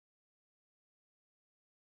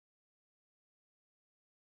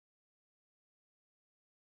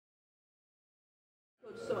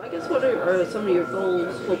So I guess what are some of your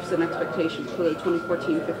goals, hopes, and expectations for the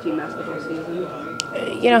 2014-15 basketball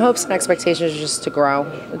season? Hopes and expectations are just to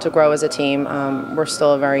grow as a team. We're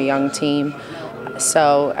still a very young team,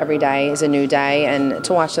 so every day is a new day, and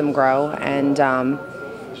to watch them grow and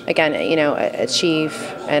again, achieve.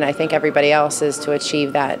 And I think everybody else is to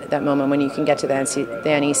achieve that moment when you can get to the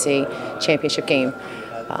NEC championship game,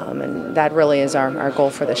 and that really is our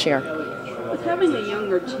goal for this year. With having a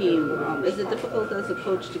younger team, is it difficult as a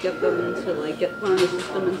coach to get them to get put on the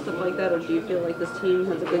system and stuff like that, or do you feel like this team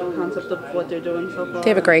has a good concept of what they're doing so far? They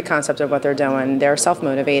have a great concept of what they're doing. They're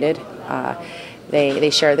self-motivated. They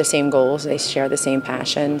share the same goals. They share the same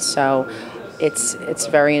passion. So it's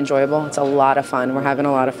very enjoyable. It's a lot of fun. We're having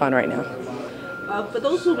a lot of fun right now. For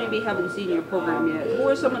those who maybe haven't seen your program yet, who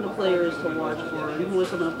are some of the players to watch for, and who are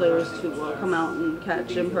some of the players to come out and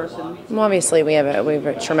catch in person? Well, obviously, we have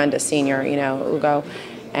a tremendous senior, Ugo,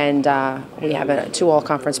 and we have two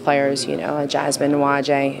all-conference players, Jasmine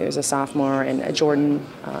Waje, who's a sophomore, and a Jordan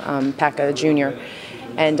Pekka Jr.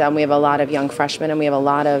 And we have a lot of young freshmen, and we have a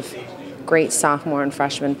lot of great sophomore and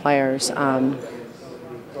freshman players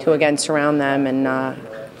who, again, surround them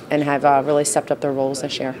and have really stepped up their roles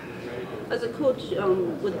this year. As a coach,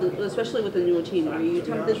 especially with the newer team, are you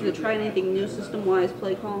tempted to try anything new system-wise,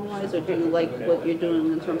 play calling-wise, or do you like what you're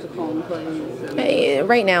doing in terms of calling plays?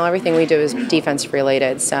 Right now, everything we do is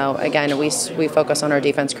defense-related. So, again, we focus on our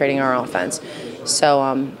defense creating our offense.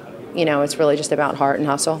 So, it's really just about heart and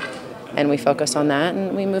hustle. And we focus on that,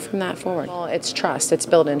 and we move from that forward. Well, it's trust. It's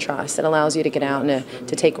built in trust. It allows you to get out and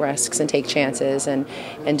to take risks and take chances and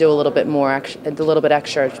do a little bit more, a little bit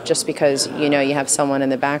extra, just because you have someone in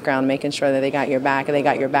the background making sure that they got your back, and they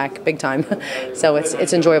got your back big time. So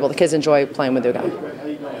it's enjoyable. The kids enjoy playing with Ugo.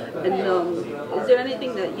 And is there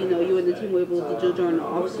anything that you and the team were able to do during the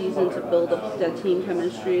off season to build up that team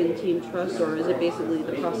chemistry and team trust, or is it basically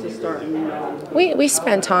the process starting? We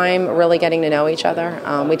spend time really getting to know each other.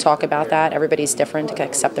 We talk about that. Everybody's different, to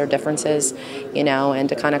accept their differences, and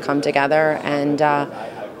to kind of come together. And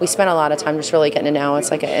we spend a lot of time just really getting to know.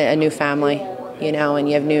 It's like a new family, and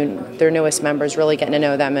you have their newest members, really getting to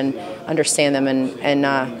know them and understand them. And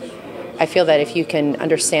I feel that if you can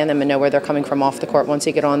understand them and know where they're coming from off the court, once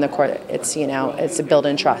you get on the court, it's a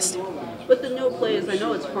build-in trust. With the new players, I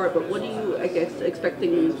know it's hard, but what are you,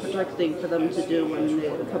 expecting and projecting for them to do when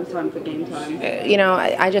it comes time for game time?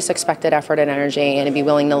 I just expected effort and energy, and to be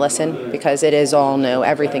willing to listen, because it is all new.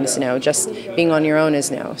 Everything's new. Just being on your own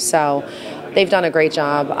is new. So they've done a great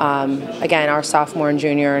job. Again, our sophomore and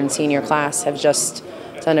junior and senior class have just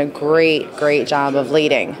done a great job of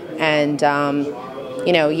leading. And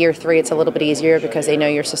year 3, it's a little bit easier because they know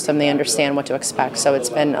your system, they understand what to expect. So it's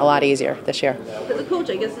been a lot easier this year. As a coach,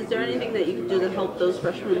 is there anything that you can do to help those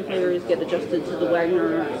freshman players get adjusted to the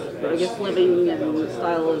Wagner, living and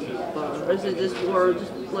style of, or is it just more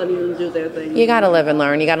just letting them do their thing? You got to live and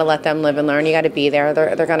learn. You got to let them live and learn. You got to be there.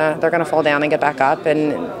 They're gonna fall down and get back up,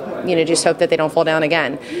 and just hope that they don't fall down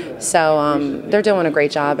again. So they're doing a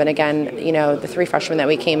great job. And again, the 3 freshmen that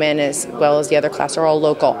we came in, as well as the other class, are all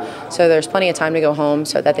local. So there's plenty of time to go home,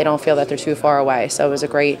 so that they don't feel that they're too far away. So it's a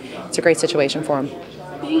great situation for them.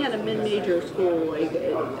 Being at a mid-major school,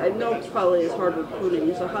 I know it's probably is hard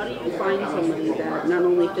recruiting. So how do you find somebody that not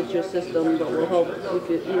only fits your system but will help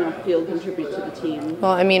you contribute to the team?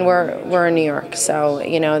 Well, we're in New York, so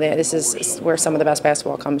this is where some of the best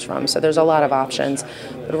basketball comes from. So there's a lot of options,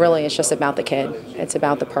 but really it's just about the kid. It's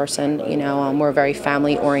about the person. We're a very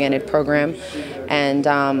family-oriented program, and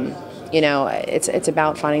it's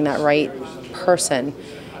about finding that right person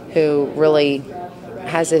who really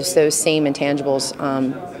has those same intangibles,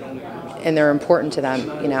 and they're important to them,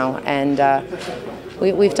 and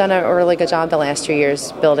we've done a really good job the last 2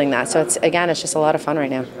 years building that. So it's just a lot of fun right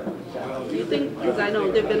now. Do you think, because I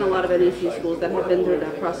know there have been a lot of NEC schools that have been through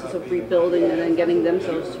that process of rebuilding and then getting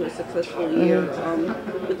themselves to a successful year.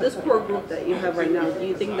 With this core group that you have right now, do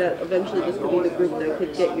you think that eventually this could be the group that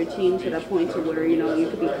could get your team to that point to where you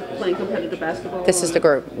could be playing competitive basketball? This is the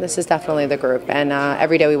group. This is definitely the group. And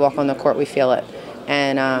every day we walk on the court, we feel it.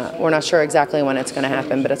 And we're not sure exactly when it's going to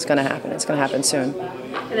happen, but it's going to happen. It's going to happen soon.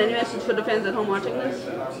 And any message for the fans at home watching this?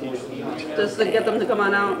 Just to get them to come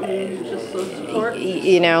on out and just support?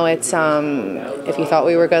 It's if you thought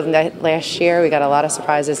we were good last year, we got a lot of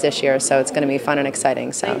surprises this year, so it's going to be fun and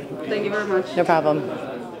exciting. So Thank you very much. No problem.